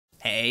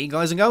Hey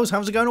guys and girls,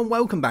 how's it going on?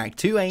 Welcome back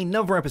to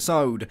another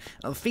episode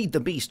of Feed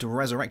the Beast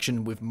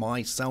Resurrection with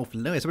myself,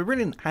 Lewis. We're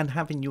brilliant and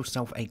having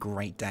yourself a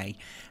great day,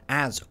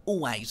 as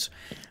always.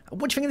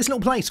 What do you think of this little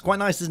place? Quite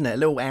nice, isn't it? A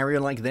little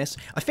area like this.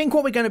 I think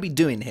what we're going to be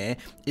doing here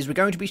is we're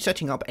going to be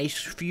setting up a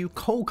few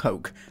coal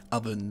coke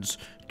ovens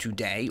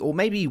today, or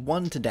maybe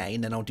one today,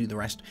 and then I'll do the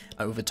rest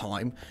over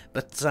time.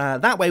 But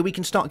that way we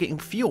can start getting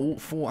fuel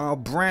for our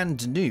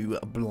brand new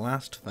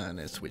blast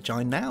furnace, which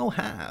I now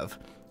have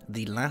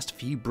the last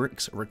few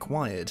bricks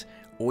required.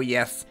 Oh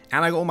yes,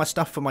 and I got all my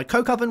stuff for my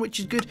coke oven, which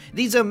is good.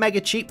 These are mega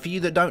cheap for you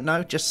that don't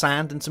know, just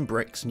sand and some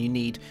bricks, and you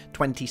need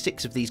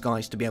 26 of these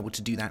guys to be able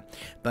to do that.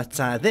 But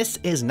this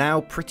is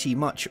now pretty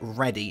much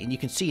ready, and you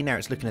can see now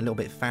it's looking a little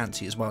bit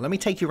fancy as well. Let me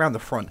take you around the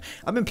front.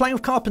 I've been playing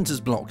with carpenter's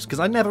blocks, because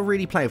I never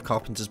really play with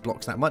carpenter's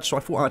blocks that much, so I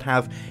thought I'd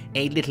have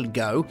a little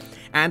go.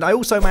 And I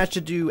also managed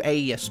to do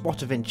a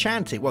spot of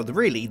enchanting. Well, the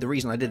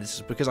reason I did this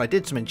is because I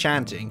did some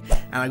enchanting,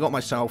 and I got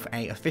myself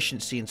a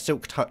efficiency and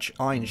silk touch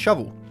iron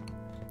shovel.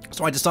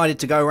 So I decided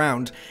to go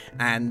around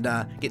and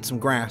get some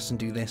grass and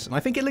do this, and I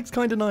think it looks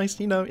kind of nice.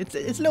 You know, it's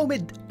a little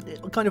bit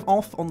kind of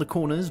off on the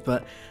corners,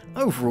 but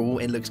overall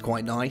it looks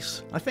quite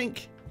nice, I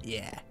think.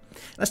 Yeah.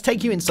 Let's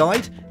take you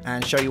inside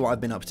and show you what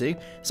I've been up to.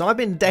 So I've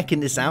been decking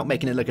this out,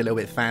 making it look a little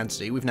bit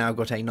fancy. We've now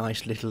got a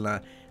nice little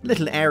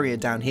area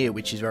down here,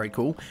 which is very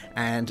cool,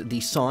 and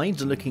the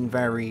sides are looking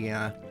very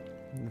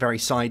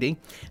sidey.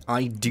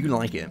 I do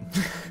like it.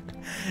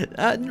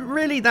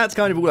 Really, that's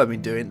kind of all I've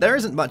been doing. There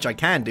isn't much I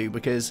can do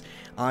because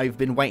I've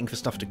been waiting for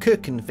stuff to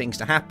cook and things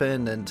to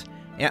happen and,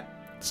 yeah,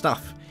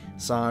 stuff.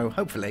 So,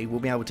 hopefully, we'll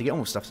be able to get on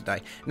with stuff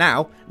today.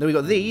 Now that we've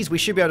got these, we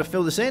should be able to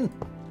fill this in.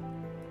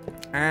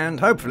 And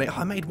hopefully,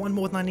 I made one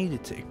more than I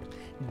needed to.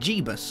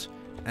 Jeebus.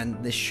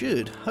 And this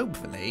should,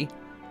 hopefully,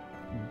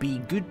 be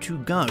good to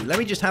go. Let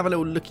me just have a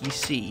little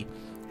looky-see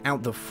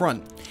out the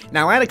front.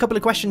 Now, I had a couple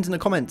of questions in the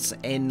comments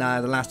in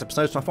the last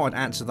episode, so I thought I'd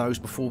answer those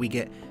before we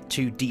get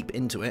too deep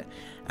into it.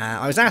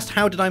 I was asked,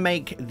 how did I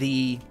make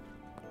the...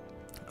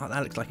 Oh,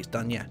 that looks like it's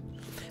done, yeah.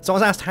 So I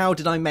was asked, how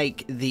did I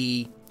make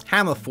the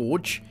hammer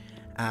forge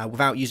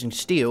without using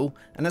steel?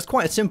 And that's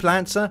quite a simple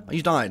answer. I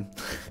used iron.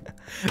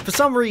 For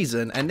some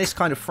reason, and this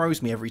kind of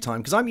throws me every time,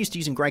 because I'm used to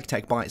using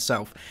GregTech by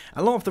itself,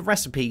 a lot of the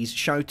recipes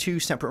show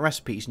two separate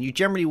recipes, and you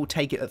generally will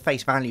take it at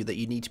face value that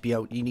you need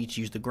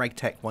to use the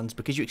GregTech ones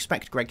because you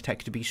expect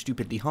GregTech to be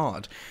stupidly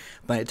hard.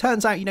 But it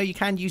turns out, you know, you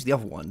can use the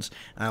other ones.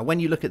 When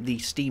you look at the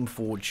Steam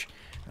Forge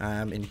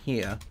in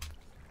here,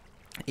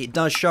 it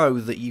does show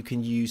that you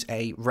can use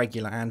a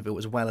regular anvil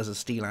as well as a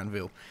steel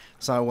anvil.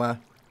 So,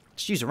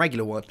 just use a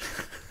regular one.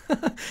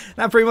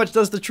 That pretty much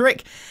does the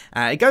trick.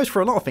 It goes for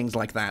a lot of things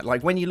like that.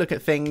 Like when you look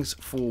at things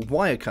for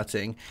wire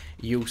cutting,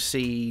 you'll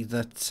see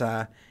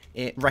that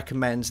it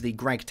recommends the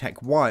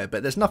GregTech wire,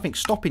 but there's nothing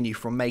stopping you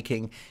from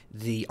making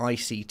the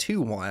IC2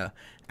 wire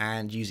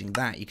and using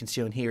that. You can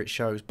see on here it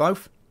shows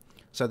both.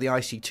 So the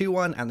IC2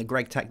 one and the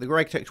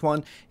GregTech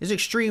one is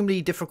extremely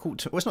difficult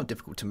to, well, it's not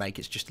difficult to make,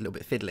 it's just a little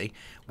bit fiddly.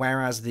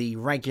 Whereas the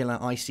regular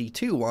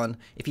IC2 one,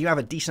 if you have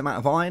a decent amount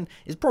of iron,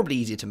 is probably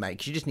easier to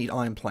make. You just need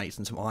iron plates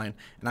and some iron,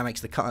 and that makes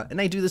the cutter, and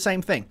they do the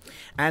same thing.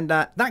 And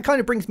that kind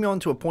of brings me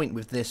on to a point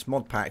with this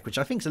mod pack, which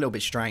I think is a little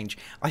bit strange.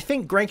 I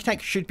think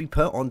GregTech should be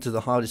put onto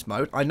the hardest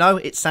mode. I know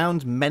it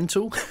sounds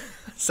mental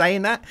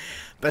saying that,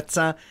 but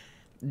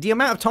the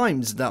amount of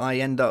times that I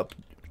end up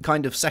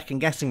kind of second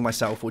guessing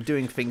myself or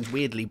doing things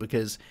weirdly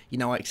because, you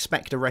know, I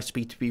expect a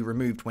recipe to be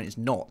removed when it's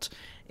not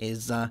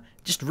is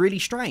just really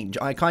strange.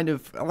 I kind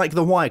of, like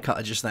the wire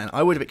cutter just then,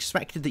 I would have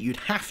expected that you'd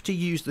have to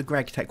use the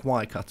GregTech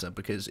wire cutter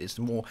because it's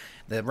more,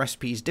 the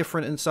recipe is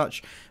different and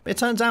such, but it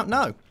turns out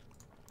no.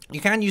 You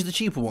can use the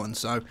cheaper one,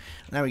 so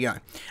there we go.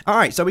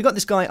 Alright, so we got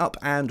this guy up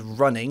and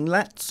running.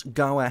 Let's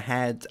go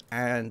ahead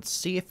and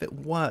see if it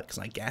works,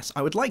 I guess.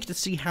 I would like to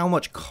see how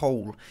much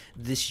coal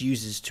this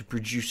uses to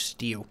produce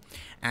steel.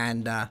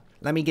 And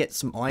let me get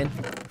some iron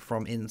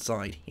from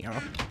inside here.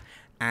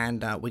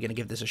 And we're going to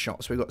give this a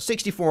shot. So we've got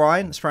 64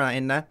 iron, let's throw that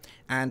in there,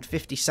 and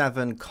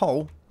 57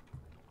 coal.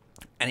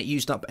 And it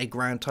used up a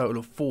grand total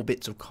of 4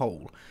 bits of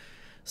coal.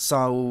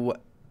 So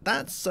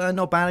that's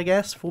not bad, I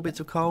guess, 4 bits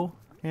of coal.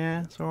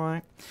 Yeah, it's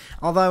alright.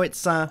 Although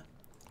it's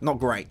not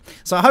great.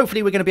 So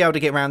hopefully we're going to be able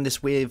to get around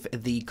this with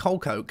the coal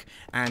coke,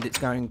 and it's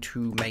going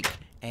to make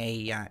a,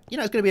 you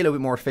know, it's going to be a little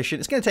bit more efficient.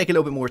 It's going to take a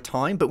little bit more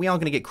time, but we are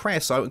going to get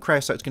creosote, and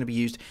creosote is going to be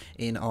used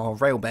in our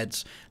rail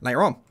beds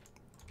later on.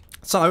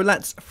 So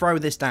let's throw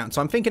this down. So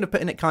I'm thinking of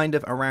putting it kind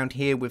of around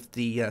here with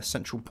the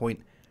central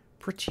point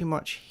pretty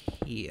much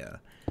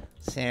here.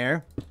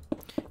 So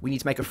we need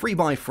to make a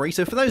 3x3.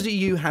 So for those of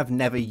you who have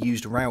never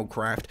used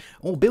Railcraft,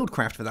 or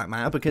Buildcraft for that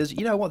matter, because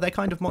you know what, they're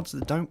kind of mods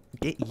that don't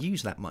get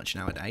used that much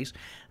nowadays,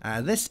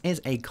 this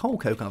is a coal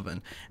coke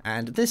oven,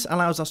 and this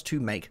allows us to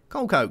make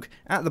coal coke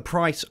at the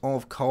price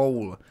of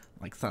coal.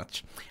 like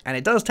such. And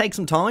it does take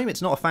some time.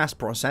 It's not a fast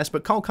process,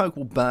 but coal coke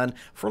will burn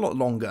for a lot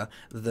longer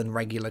than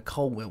regular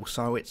coal will.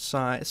 So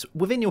it's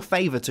within your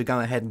favour to go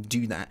ahead and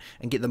do that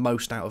and get the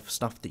most out of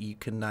stuff that you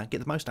can get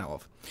the most out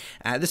of.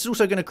 This is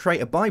also going to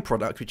create a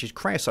byproduct, which is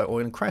creosote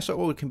oil, and creosote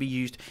oil can be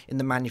used in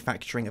the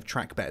manufacturing of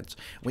track beds,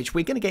 which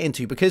we're going to get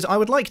into because I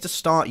would like to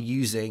start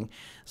using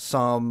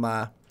some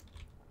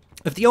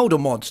of the older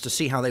mods to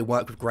see how they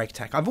work with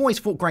GregTech. I've always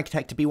thought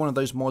GregTech to be one of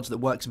those mods that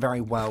works very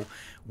well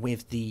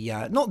with the,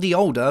 not the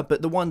older,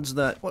 but the ones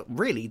that, well,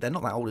 really, they're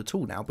not that old at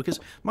all now, because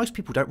most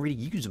people don't really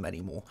use them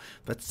anymore.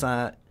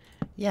 But,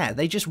 yeah,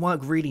 they just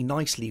work really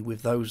nicely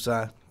with those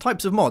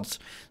types of mods.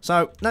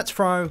 So, let's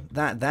throw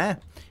that there,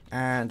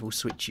 and we'll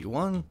switch you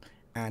on,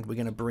 and we're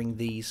going to bring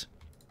these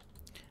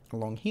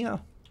along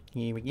here.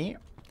 Here we go.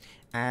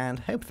 And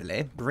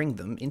hopefully bring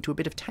them into a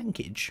bit of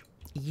tankage.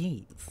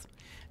 Yes.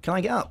 Can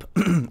I get up?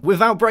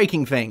 Without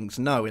breaking things?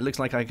 No, it looks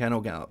like I cannot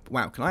get up.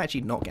 Wow, can I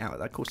actually not get out of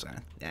that? Of course I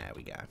can. There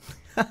we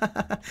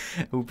go.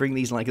 We'll bring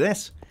these like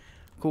this.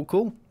 Cool,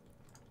 cool.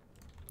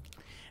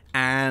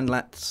 And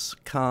let's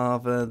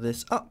cover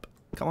this up.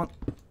 Come on.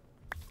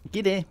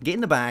 Get in. Get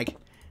in the bag.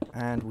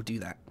 And we'll do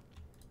that.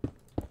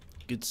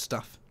 Good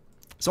stuff.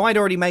 So I'd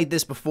already made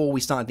this before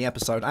we started the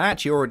episode. I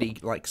actually already,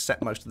 like,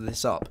 set most of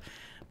this up.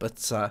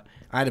 But I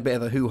had a bit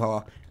of a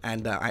hoo-ha,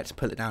 and I had to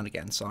pull it down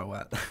again,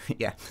 so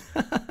yeah.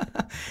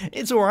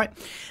 It's alright.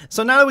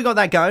 So now that we got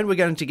that going, we're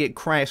going to get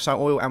creosote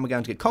oil, and we're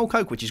going to get coal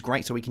coke, which is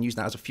great, so we can use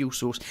that as a fuel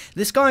source.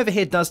 This guy over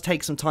here does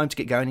take some time to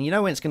get going, and you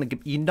know when it's going to,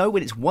 you know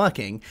when it's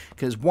working,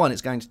 because one,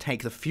 it's going to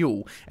take the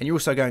fuel, and you're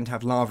also going to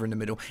have lava in the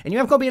middle. And you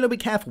have got to be a little bit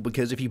careful,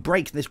 because if you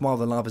break this while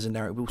the lava's in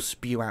there, it will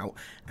spew out,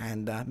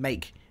 and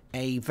make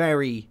a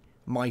very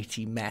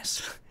mighty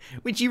mess,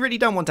 which you really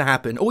don't want to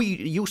happen. Or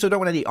you also don't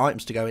want any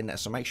items to go in there,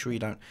 so make sure you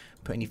don't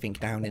put anything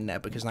down in there,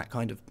 because that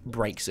kind of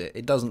breaks it.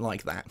 It doesn't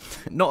like that.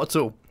 Not at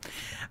all.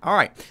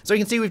 Alright, so you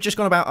can see we've just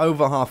gone about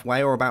over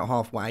halfway, or about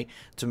halfway,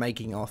 to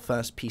making our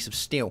first piece of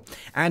steel.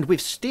 And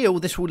with steel,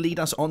 this will lead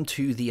us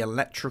onto the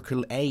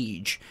electrical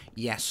age.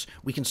 Yes,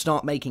 we can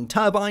start making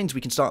turbines,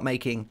 we can start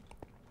making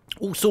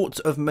all sorts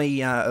of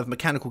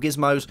mechanical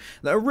gizmos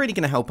that are really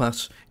going to help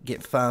us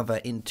get further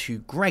into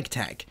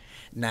GregTech.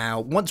 Now,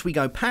 once we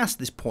go past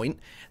this point,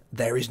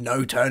 there is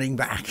no turning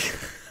back.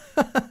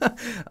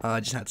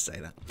 I just had to say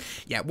that.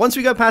 Yeah, once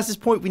we go past this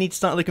point, we need to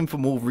start looking for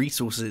more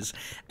resources.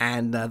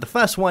 And the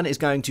first one is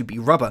going to be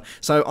rubber.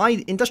 So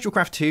Industrial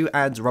Craft 2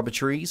 adds rubber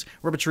trees.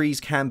 Rubber trees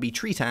can be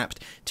tree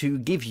tapped to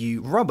give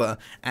you rubber.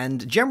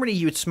 And generally,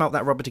 you would smelt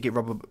that rubber to get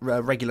rubber,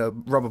 regular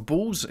rubber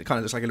balls. It kind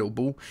of looks like a little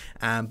ball.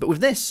 But with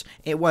this,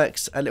 it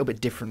works a little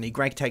bit differently.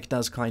 GregTech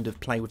does kind of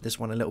play with this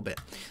one a little bit.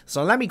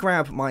 So let me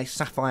grab my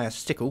sapphire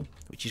stickle,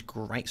 which is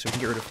great. So we can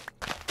get rid of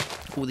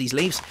all these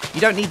leaves. You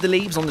don't need the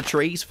leaves on the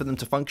trees for them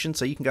to function,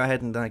 so you can go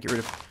ahead and get rid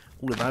of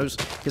all of those,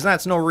 because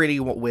that's not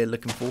really what we're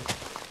looking for.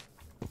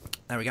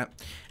 There we go.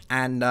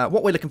 And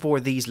what we're looking for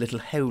are these little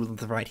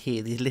holes right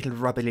here, these little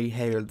rubbly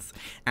holes.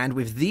 And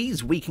with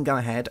these, we can go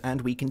ahead and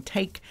we can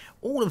take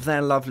all of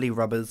their lovely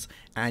rubbers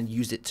and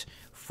use it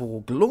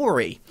for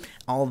glory.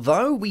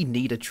 Although we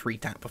need a tree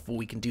tap before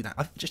we can do that.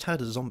 I've just heard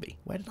a zombie.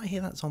 Where did I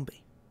hear that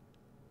zombie?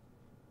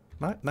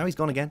 No, he's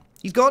gone again.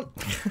 He's gone!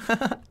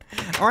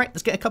 Alright,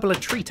 let's get a couple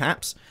of tree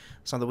taps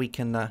so that we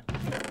can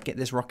get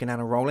this rocking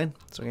and rolling.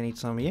 So we're going to need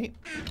some of you.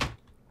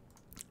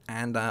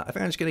 And I think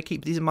I'm just going to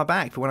keep these in my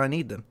bag for when I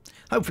need them.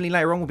 Hopefully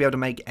later on we'll be able to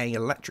make an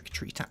electric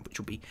tree tap, which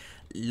will be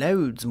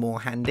loads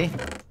more handy.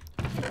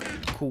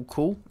 Cool,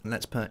 cool. And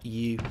let's put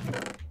you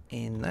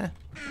in there.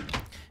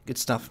 Good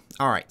stuff.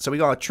 Alright, so we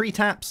got our tree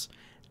taps.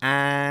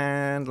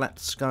 And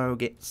let's go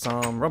get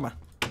some rubber.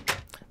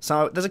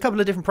 So there's a couple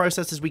of different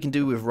processes we can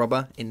do with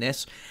rubber in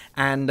this,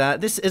 and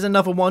this is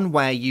another one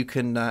where you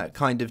can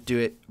kind of do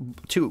it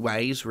two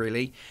ways,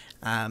 really,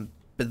 but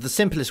the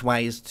simplest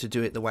way is to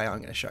do it the way I'm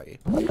going to show you.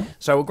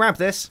 So we'll grab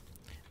this,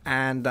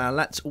 and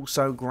let's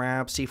also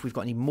grab, see if we've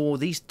got any more.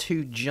 These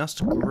two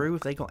just grew.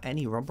 Have they got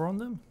any rubber on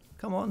them?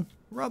 Come on,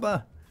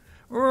 rubber.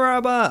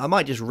 Rubber! I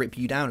might just rip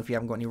you down if you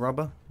haven't got any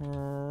rubber.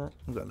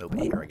 I've got a little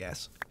bit here, I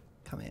guess.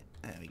 Come here.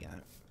 There we go.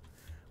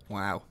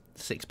 Wow,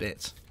 6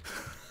 bits.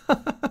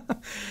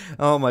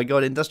 Oh my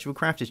god, Industrial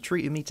Craft is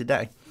treating me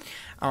today.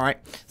 Alright,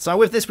 so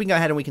with this we can go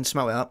ahead and we can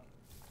smelt it up.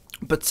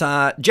 But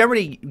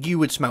generally you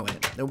would smelt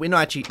it. We're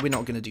not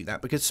going to do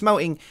that, because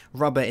smelting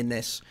rubber in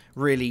this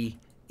really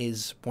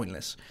is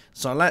pointless.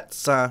 So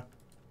let's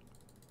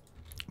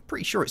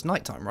pretty sure it's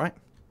nighttime, right?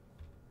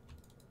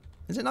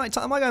 Is it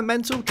nighttime? Am I going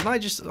mental? I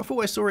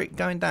thought I saw it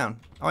going down.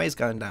 Oh, it is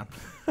going down.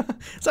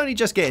 It's only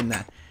just getting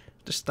there.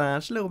 Just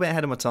a little bit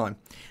ahead of my time.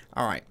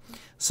 Alright,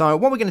 so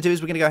what we're going to do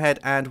is we're going to go ahead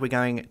and we're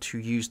going to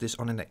use this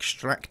on an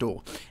extractor.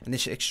 And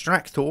this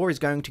extractor is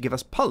going to give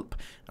us pulp.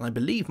 And I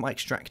believe my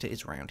extractor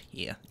is around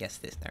here. Yes,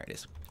 there it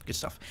is. Good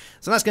stuff.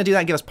 So that's going to do that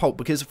and give us pulp,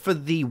 because for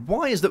the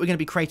wires that we're going to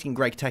be creating in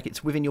GregTech,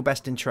 it's within your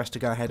best interest to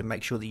go ahead and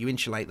make sure that you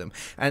insulate them.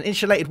 And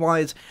insulated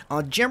wires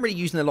are generally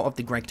used in a lot of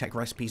the GregTech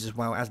recipes as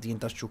well as the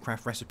Industrial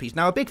Craft recipes.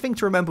 Now, a big thing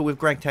to remember with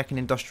GregTech and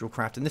Industrial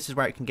Craft, and this is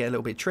where it can get a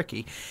little bit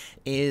tricky,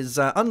 is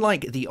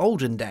unlike the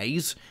olden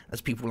days,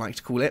 as people like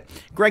to call it,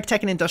 GregTech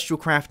and Industrial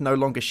Craft no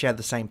longer share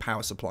the same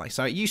power supply.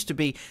 So it used to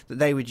be that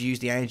they would use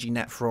the energy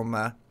net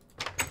from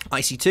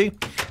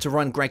IC2 to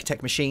run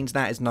GregTech machines.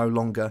 That is no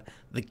longer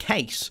the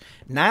case.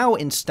 Now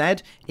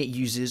instead it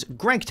uses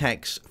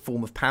GregTech's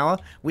form of power,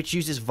 which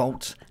uses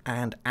volts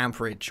and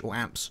amperage or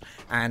amps,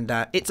 and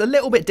it's a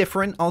little bit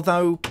different,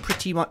 although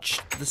pretty much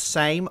the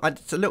same.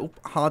 It's a little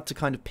hard to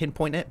kind of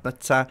pinpoint it,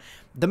 but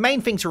the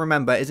main thing to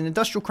remember is in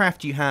Industrial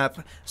Craft you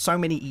have so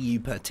many EU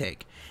per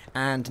tick.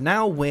 And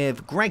now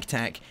with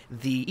GregTech,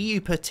 the EU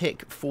per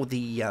tick for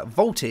the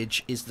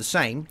voltage is the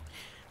same,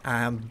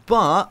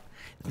 but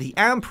the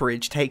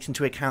amperage takes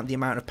into account the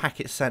amount of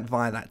packets sent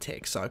via that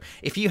tick. So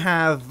if you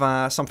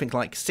have something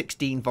like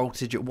 16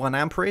 voltage at 1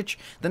 amperage,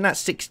 then that's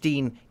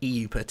 16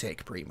 EU per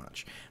tick pretty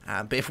much.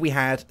 But if we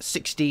had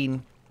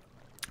 16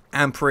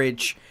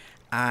 amperage,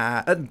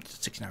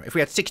 if we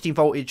had 16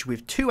 voltage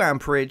with 2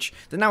 amperage,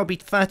 then that would be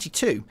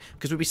 32,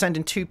 because we'd be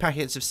sending 2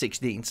 packets of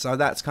 16. So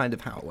that's kind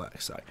of how it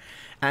works. So,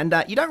 and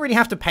you don't really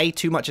have to pay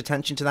too much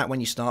attention to that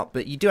when you start,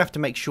 but you do have to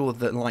make sure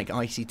that, like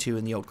IC2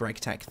 and the old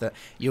GregTech, that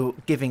you're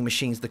giving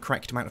machines the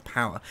correct amount of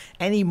power.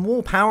 Any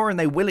more power and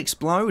they will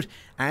explode,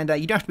 and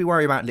you don't have to be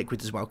worried about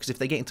liquids as well, because if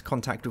they get into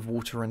contact with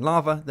water and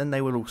lava, then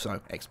they will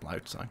also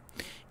explode. So,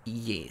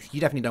 yeah,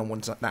 you definitely don't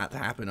want that to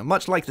happen. And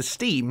much like the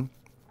steam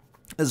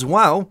as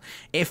well,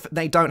 if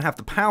they don't have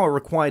the power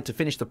required to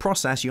finish the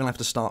process, you'll have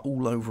to start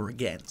all over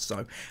again.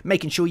 So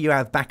making sure you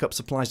have backup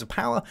supplies of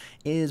power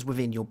is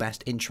within your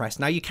best interest.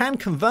 Now you can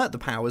convert the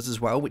powers as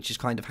well, which is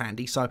kind of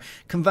handy. So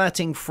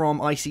converting from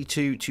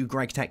IC2 to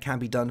GregTech can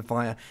be done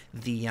via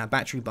the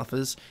battery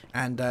buffers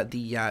and the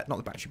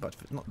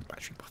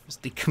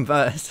the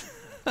converters.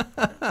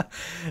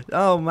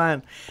 Oh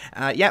man,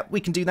 yeah,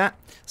 we can do that.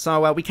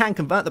 So we can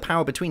convert the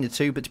power between the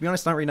two, but to be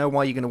honest, I don't really know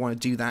why you're going to want to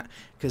do that,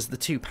 because the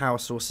two power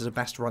sources are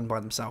best run by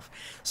themselves.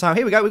 So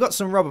here we go, we've got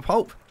some rubber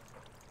pulp.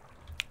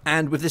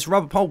 And with this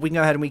rubber pulp, we can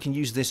go ahead and we can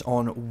use this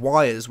on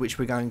wires, which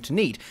we're going to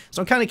need. So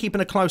I'm kind of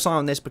keeping a close eye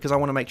on this because I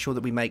want to make sure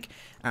that we make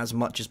as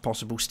much as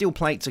possible. Steel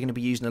plates are going to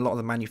be used in a lot of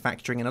the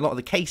manufacturing and a lot of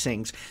the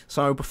casings.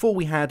 So before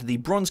we had the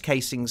bronze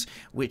casings,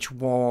 which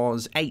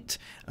was 8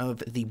 of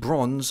the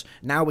bronze,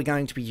 now we're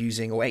going to be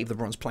using, or 8 of the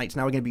bronze plates,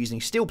 now we're going to be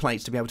using steel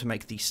plates to be able to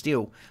make the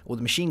steel, or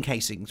the machine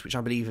casings, which I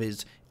believe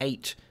is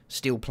 8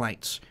 steel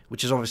plates,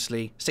 which is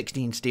obviously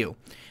 16 steel.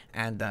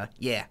 And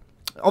yeah.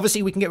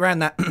 Obviously, we can get around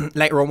that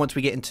later on once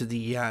we get into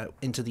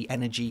the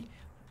energy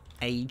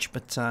age,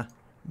 but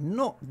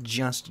not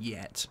just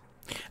yet.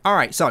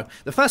 Alright, so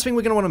the first thing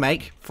we're going to want to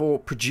make for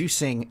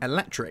producing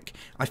electric,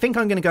 I think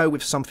I'm going to go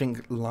with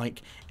something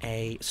like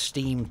a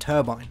steam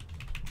turbine.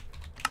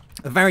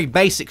 A very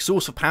basic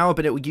source of power,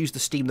 but it will use the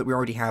steam that we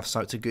already have,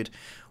 so it's a good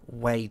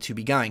way to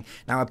be going.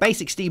 Now, a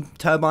basic steam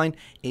turbine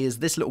is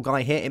this little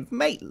guy here. It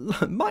might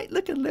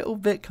look a little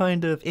bit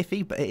kind of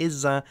iffy, but it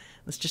is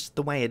that's just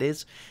the way it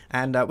is.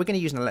 And we're going to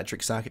use an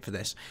electric circuit for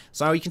this.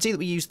 So you can see that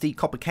we use the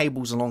copper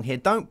cables along here.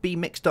 Don't be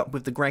mixed up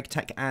with the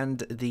GregTech and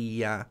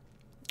the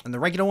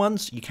regular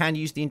ones. You can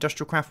use the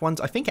Industrial Craft ones.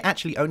 I think it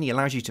actually only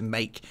allows you to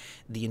make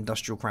the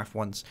Industrial Craft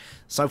ones.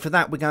 So for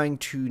that, we're going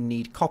to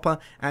need copper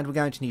and we're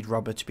going to need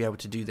rubber to be able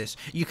to do this.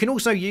 You can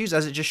also use,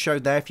 as it just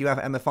showed there, if you have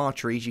MFR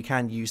trees, you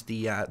can use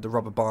the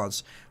rubber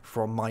bars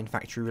from Mine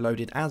Factory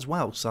Reloaded as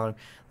well. So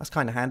that's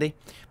kind of handy.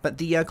 But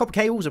the copper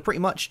cables are pretty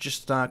much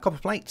just copper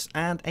plates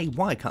and a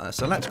wire cutter.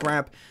 So let's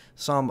grab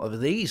some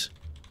of these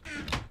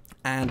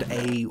and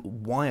a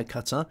wire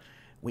cutter,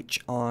 which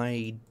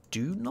I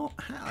do not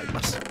have. I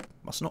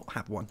must not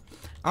have one.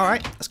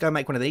 Alright, let's go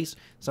make one of these.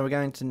 So we're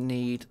going to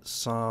need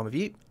some of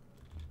you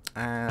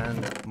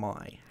and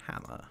my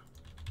hammer.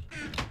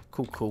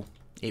 Cool, cool.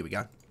 Here we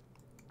go.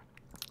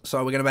 So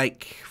we're going to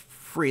make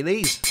 3 of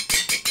these.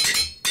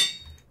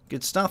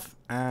 Good stuff.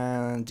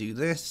 And do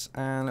this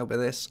and a little bit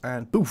of this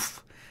and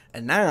poof.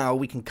 And now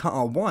we can cut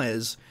our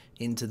wires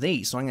into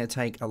these. So I'm going to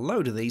take a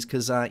load of these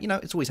because, you know,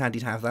 it's always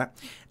handy to have that.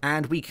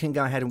 And we can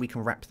go ahead and we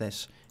can wrap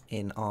this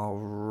in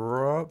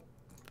our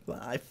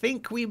I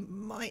think we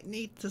might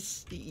need to,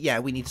 yeah,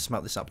 we need to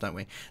smelt this up, don't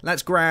we?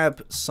 Let's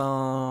grab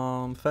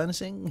some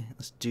furnacing.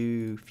 Let's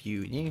do a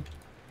few in you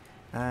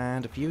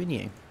and a few in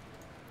you.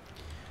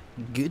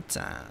 Good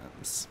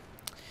times.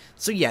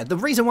 So yeah, the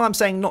reason why I'm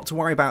saying not to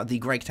worry about the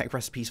GregTech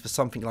recipes for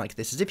something like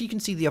this is if you can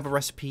see the other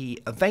recipe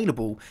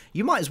available,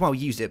 you might as well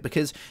use it,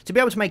 because to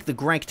be able to make the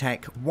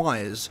GregTech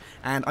wires,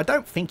 and I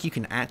don't think you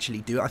can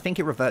actually do it, I think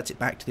it reverts it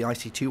back to the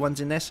IC2 ones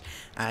in this,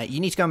 you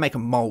need to go and make a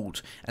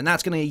mold, and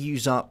that's going to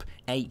use up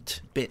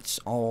 8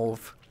 bits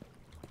of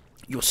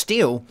your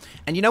steel,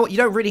 and you know what, you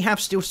don't really have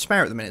steel to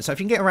spare at the minute, so if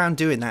you can get around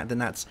doing that, then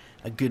that's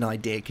a good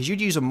idea, because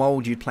you'd use a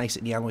mould, you'd place it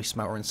in the alloy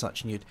smelter and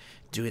such, and you'd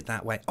do it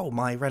that way. Oh,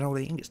 my red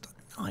alloy ingots done.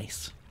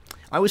 Nice.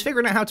 I was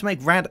figuring out how to make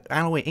red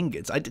alloy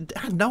ingots. I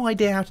had no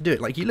idea how to do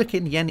it. Like, you look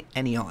in the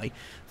NEI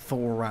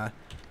for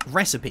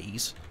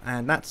recipes,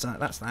 and that's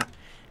that.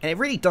 And it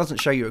really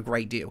doesn't show you a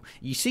great deal.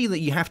 You see that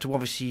you have to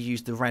obviously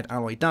use the red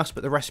alloy dust,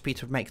 but the recipe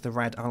to make the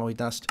red alloy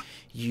dust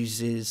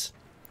uses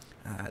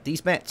these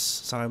bits.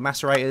 So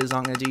macerators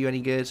aren't going to do you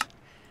any good.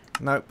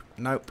 Nope,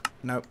 nope,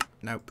 nope,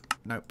 nope,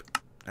 nope.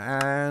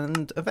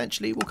 And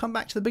eventually we'll come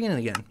back to the beginning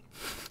again.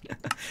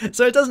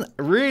 So it doesn't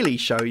really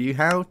show you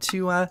how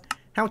to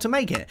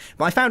make it.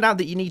 But I found out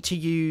that you need to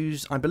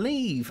use, I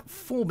believe,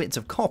 4 bits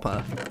of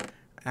copper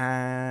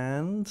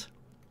and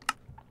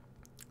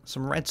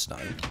some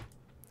redstone.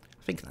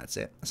 I think that's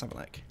it. Let's have a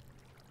look.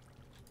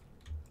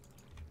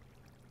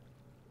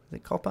 Is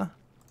it copper?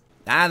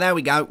 Ah, there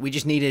we go. We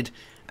just needed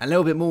a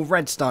little bit more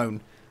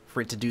redstone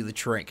for it to do the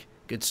trick.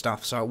 Good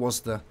stuff. So it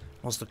was the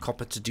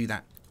copper to do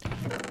that.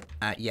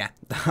 Yeah,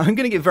 I'm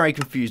going to get very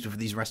confused with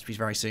these recipes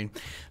very soon.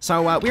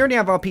 So we already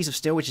have our piece of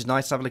steel, which is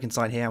nice. Let's have a look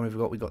inside here.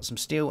 We've got some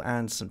steel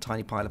and some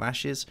tiny pile of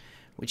ashes,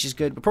 which is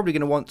good. We're probably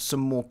going to want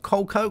some more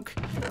coal coke.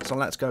 So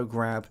let's go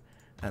grab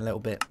a little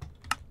bit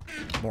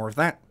more of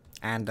that.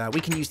 And we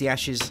can use the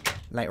ashes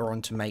later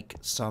on to make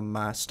some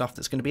stuff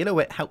that's going to be a little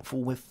bit helpful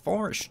with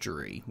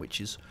forestry,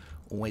 which is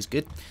always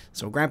good.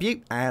 So we'll grab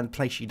you and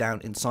place you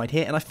down inside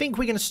here. And I think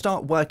we're going to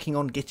start working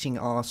on getting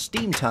our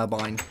steam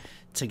turbine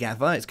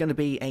together. It's going to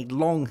be a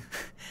long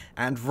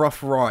and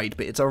rough ride,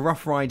 but it's a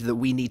rough ride that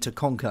we need to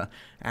conquer.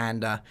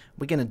 And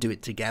we're going to do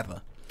it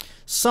together.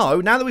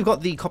 So now that we've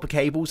got the copper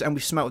cables and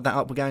we've smelted that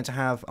up, we're going to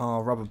have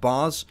our rubber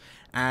bars.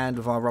 And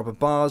with our rubber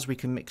bars, we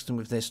can mix them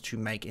with this to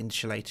make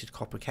insulated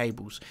copper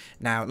cables.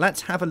 Now,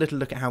 let's have a little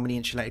look at how many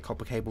insulated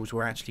copper cables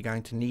we're actually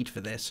going to need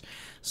for this.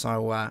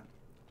 So,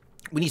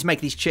 we need to make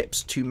these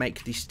chips to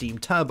make the steam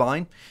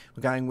turbine.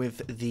 We're going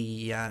with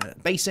the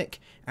basic,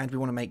 and we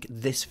want to make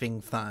this thing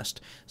first.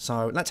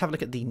 So let's have a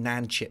look at the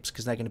NAND chips,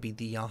 because they're going to be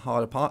the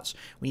harder parts.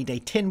 We need a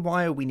tin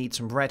wire, we need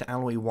some red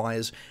alloy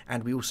wires,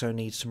 and we also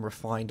need some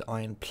refined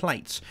iron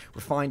plates.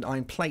 Refined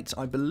iron plates,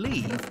 I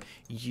believe,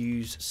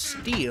 use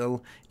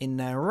steel in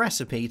their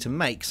recipe to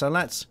make. So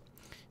let's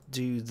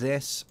do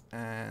this,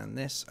 and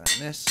this, and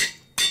this.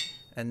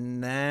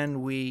 And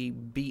then we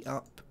beat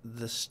up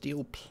the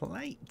steel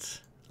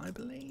plate, I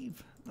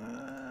believe.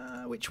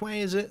 Which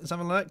way is it? Let's have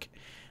a look.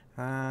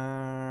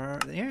 There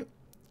you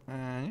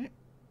go.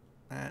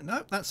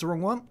 No, that's the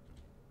wrong one.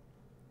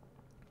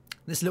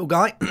 This little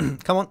guy.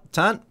 Come on,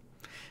 turn.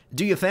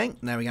 Do your thing.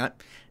 There we go.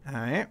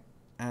 And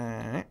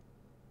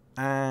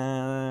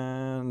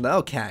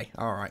okay.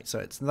 Alright, so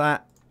it's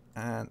that.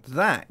 And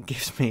that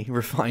gives me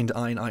refined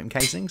iron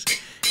casings.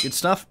 Good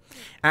stuff.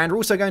 And we're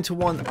also going to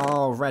want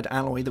our red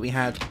alloy that we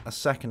had a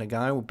second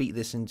ago. We'll beat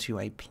this into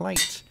a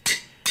plate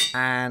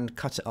and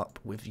cut it up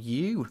with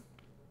you.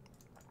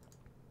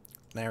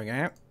 There we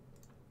go.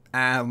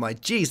 Oh my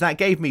geez, that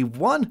gave me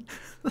 1.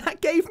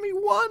 That gave me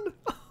 1.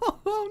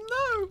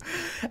 Oh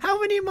no. How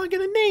many am I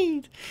going to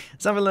need?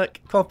 Let's have a look.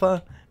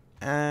 Copper.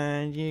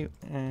 And you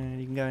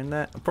can go in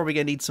there. I'm probably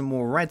going to need some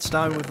more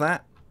redstone with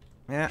that.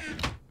 Yeah.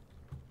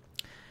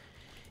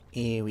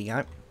 Here we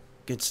go.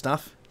 Good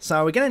stuff.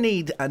 So we're going to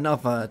need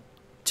another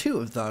 2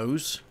 of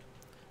those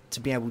to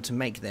be able to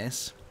make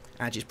this.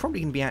 Actually, it's probably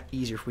going to be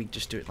easier if we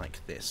just do it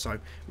like this. So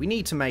we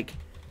need to make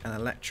an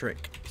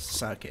electric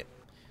circuit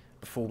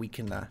before we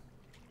can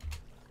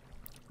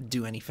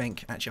do anything.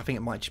 Actually, I think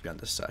it might just be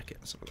under circuit.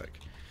 Let's have a look.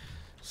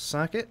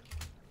 Circuit.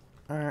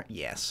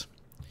 Yes.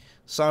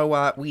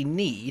 So we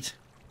need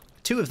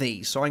 2 of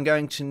these. So I'm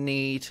going to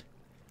need,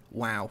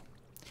 wow,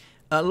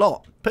 a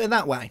lot. Put it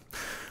that way.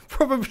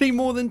 Probably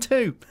more than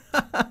 2.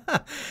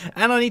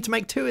 And I need to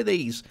make 2 of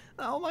these.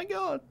 Oh my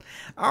god.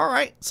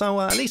 Alright,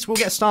 so at least we'll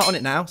get started on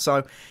it now.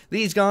 So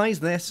these guys,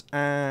 this,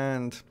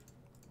 and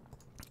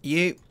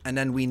you. And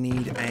then we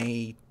need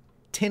a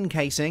tin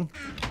casing.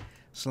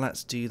 So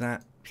let's do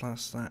that,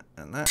 plus that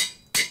and that.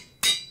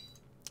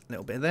 A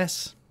little bit of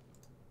this.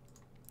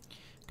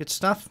 Good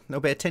stuff. A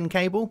little bit of tin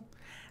cable.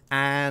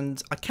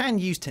 And I can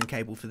use tin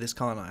cable for this,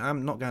 can't I?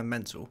 I'm not going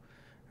mental.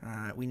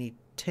 We need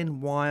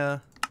tin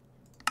wire.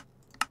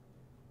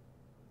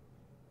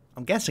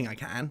 I'm guessing I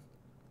can.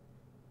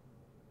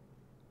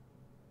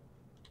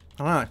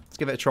 I don't know. Let's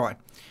give it a try.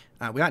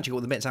 We actually got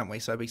all the bits, haven't we?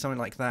 So it'll be something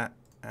like that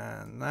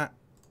and that.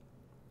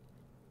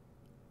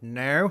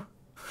 No.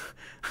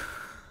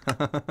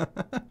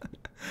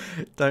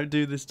 Don't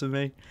do this to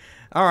me.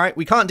 Alright,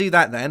 we can't do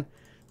that then.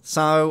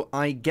 So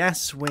I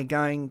guess we're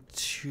going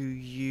to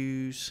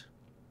use...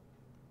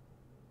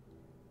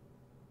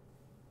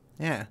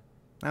 Yeah.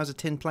 That was a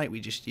tin plate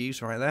we just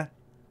used right there.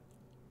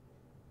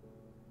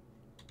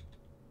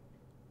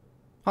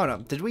 Hold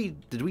on, did we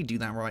do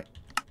that right?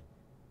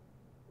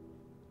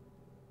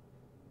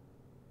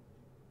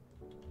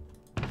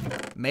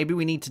 Maybe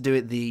we need to do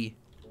it the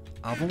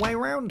other way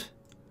around?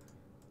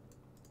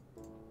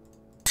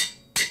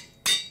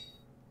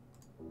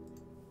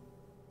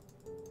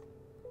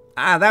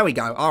 Ah, there we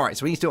go. Alright,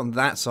 so we need to do it on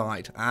that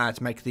side.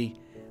 To make the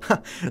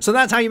So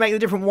that's how you make the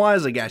different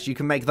wires, I guess. You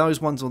can make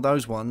those ones or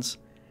those ones.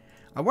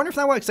 I wonder if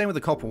that works same with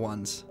the copper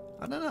ones.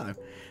 I don't know.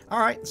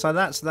 Alright, so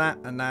that's that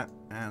and that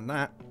and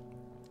that.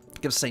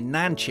 Give us a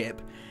NAND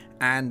chip.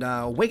 And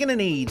we're going to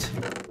need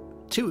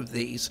 2 of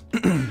these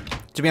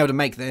to be able to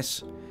make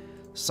this.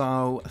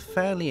 So,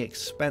 fairly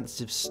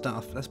expensive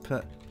stuff. Let's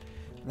put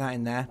that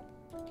in there.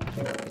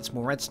 Get some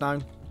more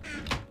redstone.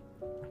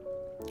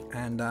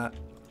 And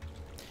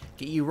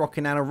get you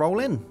rocking and a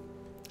rolling.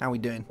 How are we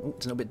doing? Oh,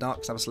 it's a little bit dark,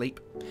 let's have a sleep.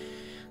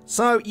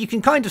 So, you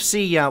can kind of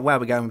see where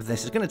we're going with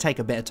this. It's going to take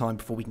a bit of time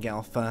before we can get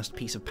our first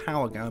piece of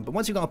power going. But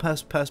once we've got our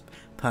once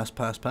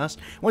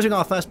we've got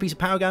our first piece of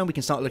power going, we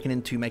can start looking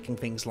into making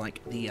things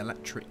like the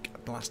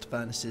electric blast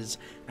furnaces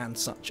and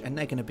such. And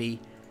they're going to be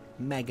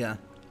mega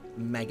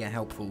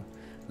helpful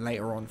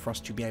later on for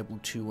us to be able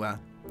to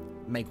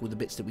make all the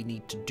bits that we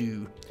need to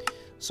do.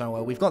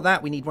 So we've got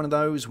that. We need one of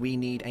those. We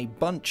need a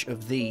bunch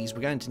of these.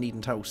 We're going to need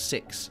in total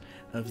 6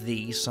 of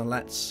these. So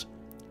let's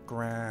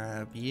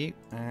grab you,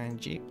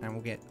 and we'll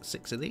get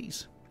 6 of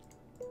these.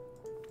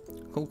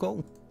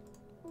 Cool.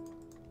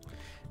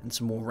 And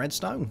some more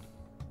redstone.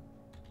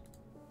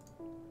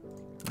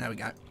 There we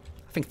go.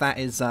 I think that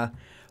is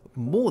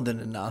more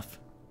than enough.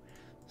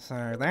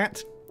 So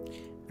that,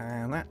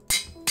 and that.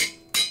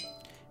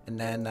 And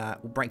then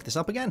we'll break this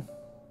up again.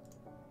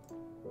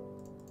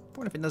 I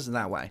wonder if it does it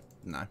that way.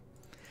 No.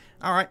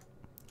 Alright.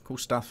 Cool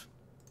stuff.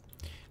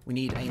 We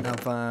need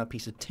another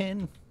piece of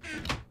tin.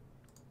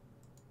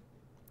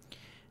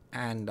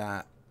 And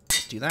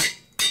let's do that.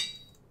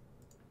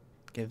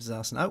 Gives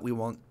us... No, we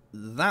want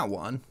that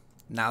one.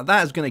 Now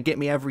that is going to get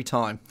me every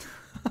time.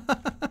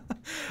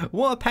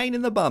 What a pain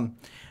in the bum.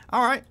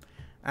 Alright.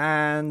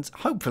 And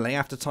hopefully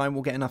after time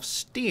we'll get enough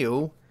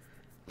steel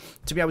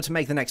to be able to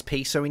make the next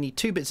piece. So we need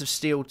 2 bits of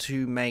steel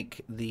to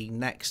make the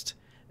next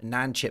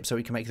NAND chip so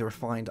we can make the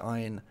refined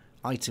iron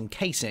item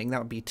casing. That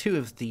would be 2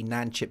 of the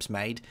NAND chips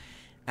made.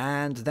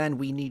 And then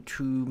we need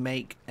to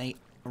make a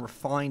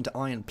refined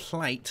iron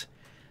plate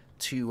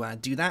to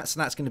do that. So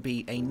that's going to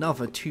be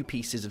another 2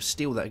 pieces of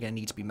steel that are going to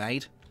need to be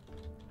made.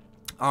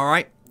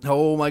 Alright.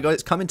 Oh my god,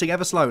 it's coming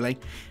together slowly.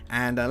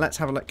 And let's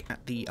have a look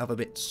at the other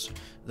bits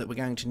that we're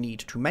going to need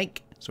to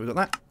make. So we've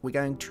got that. We're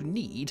going to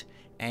need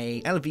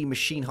a LV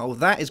machine hole.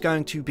 That is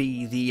going to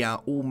be the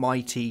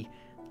almighty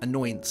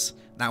annoyance.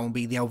 That will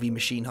be the LV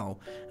machine hole.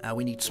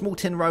 We need small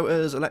tin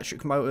rotors,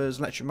 electric motors.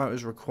 Electric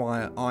motors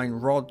require iron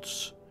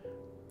rods,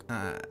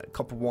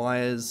 copper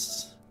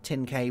wires,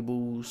 tin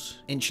cables,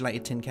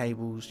 insulated tin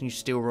cables, new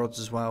steel rods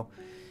as well.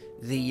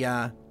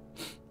 The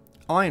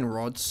iron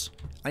rods,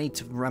 I need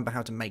to remember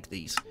how to make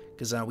these,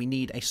 because we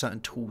need a certain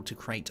tool to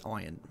create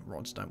iron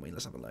rods, don't we?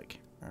 Let's have a look.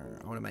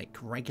 I want to make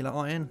regular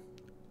iron.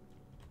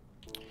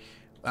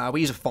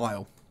 We use a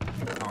file.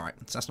 Alright,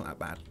 so that's not that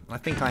bad. I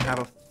think I have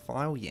a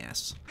file,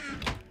 yes.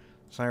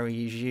 So we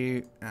use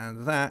you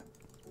and that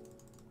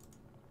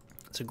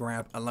to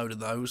grab a load of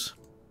those.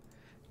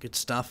 Good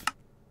stuff.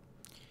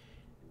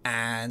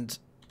 And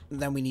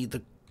then we need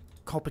the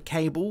copper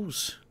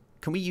cables.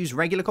 Can we use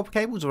regular copper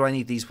cables, or do I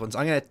need these ones?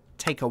 I'm going to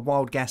take a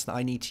wild guess that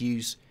I need to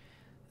use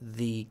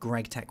the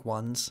GregTech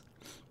ones.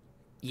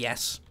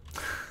 Yes.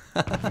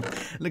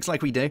 Looks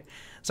like we do.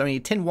 So we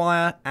need tin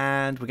wire,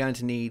 and we're going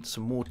to need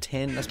some more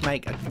tin. Let's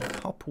make a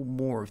couple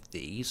more of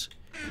these.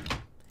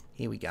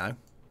 Here we go.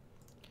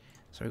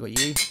 So we've got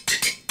you.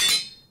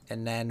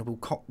 And then we'll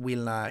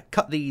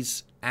cut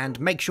these and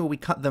make sure we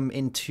cut them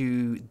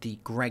into the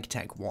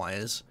GregTech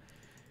wires,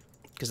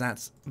 because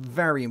that's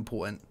very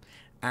important.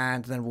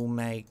 And then we'll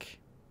make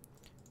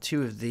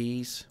 2 of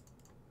these.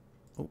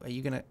 Oh, are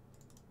you going to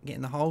get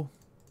in the hole?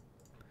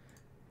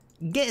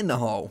 Get in the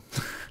hole.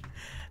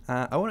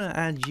 I want to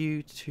add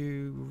you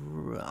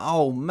to...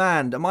 Oh,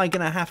 man. Am I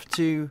going to have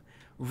to...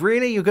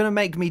 Really? You're going to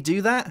make me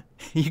do that?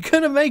 You're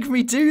going to make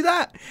me do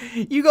that?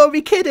 You got to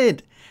be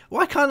kidding.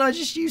 Why can't I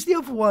just use the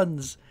other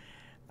ones?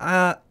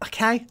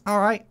 Okay. All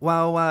right.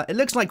 Well, it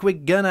looks like we're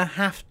going to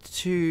have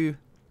to...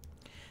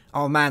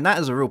 Oh, man. That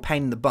is a real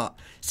pain in the butt.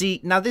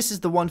 See, now this is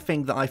the one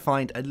thing that I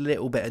find a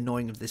little bit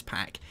annoying with this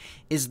pack,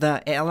 is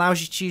that it allows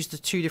you to use the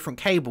 2 different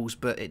cables,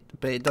 but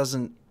it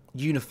doesn't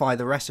unify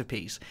the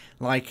recipes.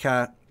 Like...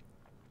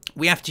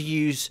 we have to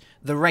use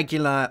the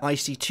regular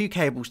IC2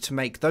 cables to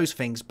make those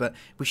things, but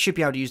we should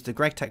be able to use the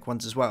GregTech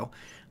ones as well.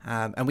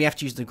 And we have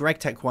to use the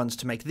GregTech ones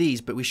to make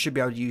these, but we should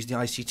be able to use the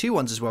IC2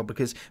 ones as well,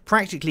 because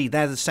practically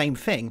they're the same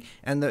thing,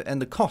 and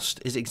the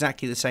cost is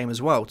exactly the same as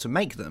well to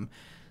make them.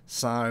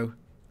 So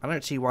I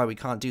don't see why we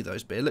can't do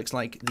those, but it looks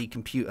like the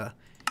computer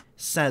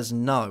says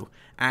no.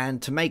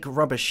 And to make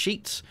rubber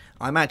sheets,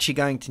 I'm actually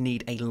going to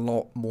need a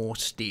lot more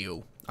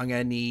steel. I'm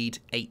going to need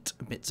 8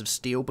 bits of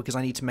steel because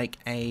I need to make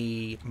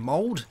a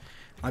mold,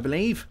 I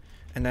believe.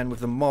 And then with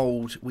the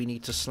mold, we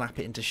need to slap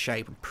it into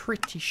shape. I'm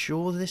pretty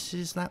sure this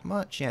is that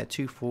much. Yeah,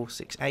 2, 4,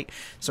 6, 8.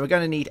 So we're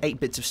going to need 8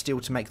 bits of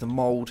steel to make the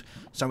mold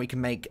so we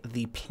can make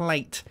the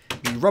plate,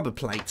 the rubber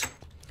plate.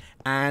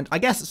 And I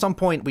guess at some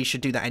point we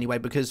should do that anyway,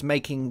 because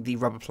making the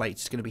rubber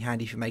plates is going to be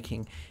handy for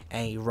making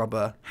a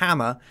rubber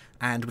hammer.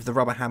 And with the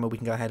rubber hammer, we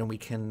can go ahead and we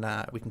can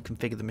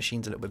configure the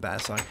machines a little bit better.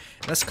 So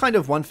that's kind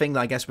of one thing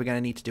that I guess we're going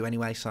to need to do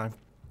anyway. So,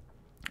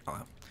 oh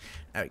well.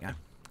 There we go.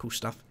 Cool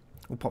stuff.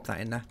 We'll pop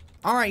that in there.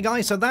 Alright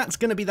guys, so that's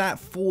going to be that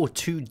for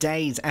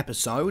today's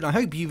episode. I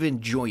hope you've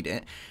enjoyed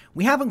it.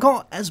 We haven't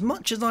got as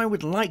much as I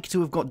would like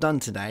to have got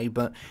done today,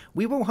 but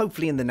we will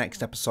hopefully in the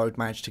next episode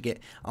manage to get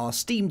our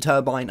steam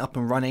turbine up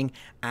and running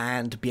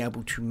and be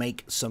able to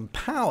make some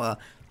power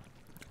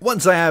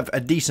once I have a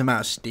decent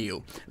amount of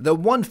steel. The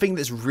one thing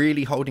that's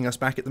really holding us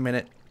back at the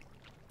minute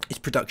is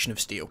production of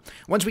steel.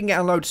 Once we can get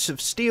a load of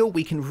steel,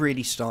 we can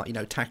really start, you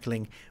know,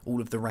 tackling all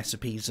of the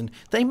recipes. And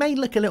they may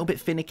look a little bit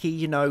finicky,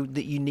 you know,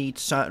 that you need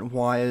certain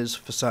wires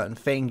for certain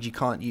things. You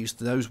can't use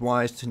those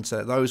wires to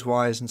insert those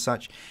wires and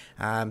such.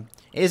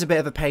 It is a bit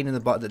of a pain in the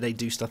butt that they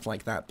do stuff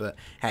like that, but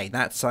hey,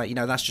 that's you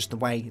know, that's just the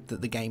way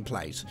that the game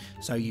plays.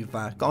 So you've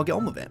got to get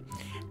on with it.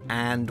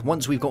 And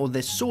once we've got all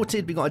this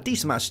sorted, we've got a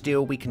decent amount of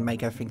steel, we can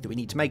make everything that we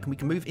need to make, and we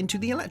can move into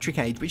the electric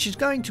age, which is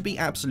going to be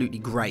absolutely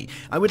great.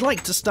 I would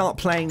like to start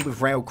playing with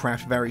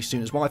Railcraft very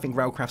soon as well. I think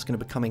Railcraft's going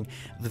to be becoming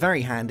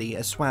very handy,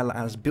 as well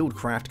as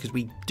Buildcraft, because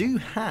we do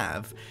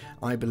have,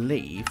 I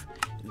believe,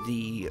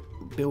 the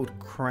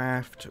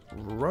Buildcraft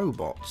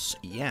robots,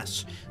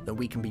 yes, that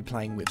we can be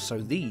playing with. So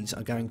these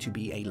are going to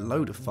be a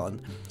load of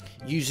fun,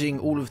 using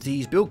all of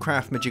these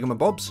Buildcraft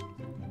majigamabobs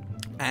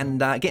and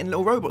getting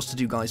little robots to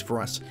do guys for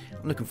us.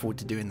 I'm looking forward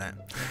to doing that.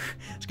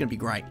 It's going to be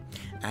great.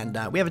 And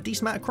we have a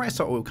decent amount of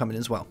Cryosite oil coming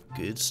as well.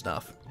 Good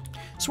stuff.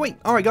 Sweet.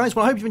 Alright guys,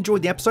 well I hope you've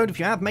enjoyed the episode. If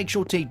you have, make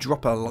sure to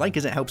drop a like,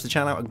 as it helps the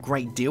channel out a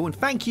great deal. And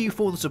thank you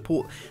for the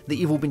support that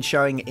you've all been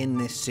showing in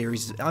this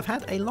series. I've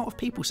had a lot of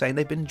people saying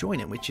they've been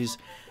enjoying it, which is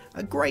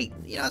a great,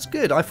 you know, that's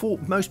good. I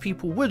thought most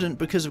people wouldn't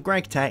because of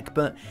Greg Tech,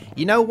 but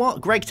you know what?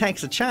 Greg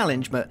Tech's a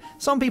challenge, but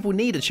some people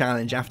need a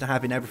challenge after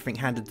having everything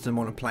handed to them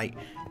on a plate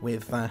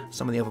with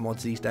some of the other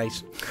mods these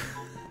days.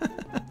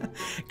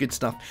 Good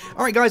stuff.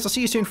 Alright guys, I'll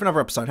see you soon for another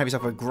episode. Have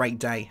yourself a great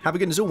day. Have a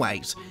good one as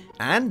always,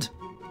 and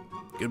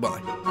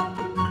goodbye.